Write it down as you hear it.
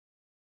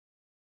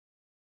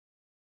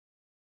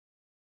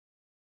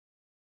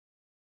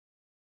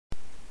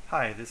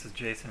Hi, this is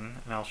Jason,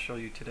 and I'll show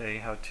you today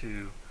how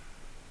to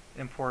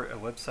import a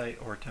website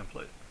or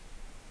template.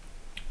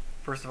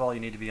 First of all,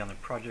 you need to be on the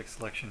project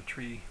selection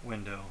tree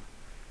window.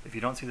 If you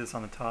don't see this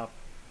on the top,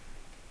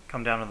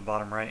 come down to the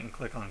bottom right and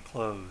click on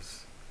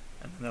close,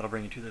 and then that'll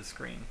bring you to this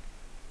screen.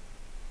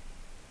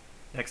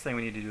 Next thing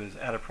we need to do is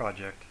add a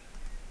project.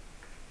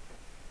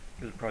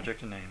 Here's the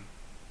project name.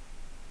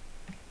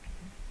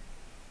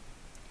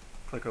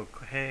 Click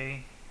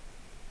OK,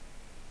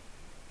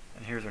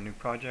 and here's our new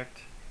project,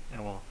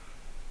 and we'll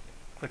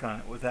click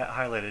on it with that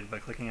highlighted by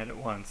clicking at it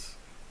once.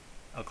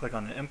 I'll click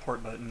on the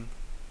import button,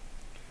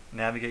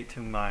 navigate to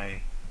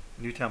my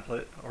new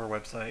template or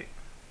website,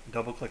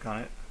 double click on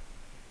it,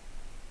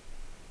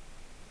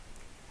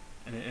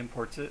 and it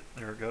imports it.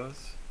 There it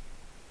goes.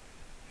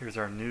 Here's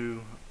our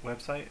new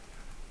website.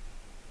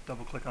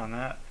 Double click on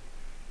that.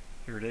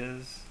 Here it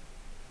is.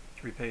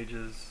 3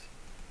 pages.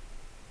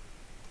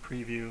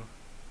 Preview.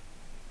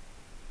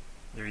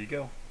 There you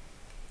go.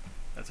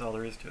 That's all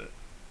there is to it.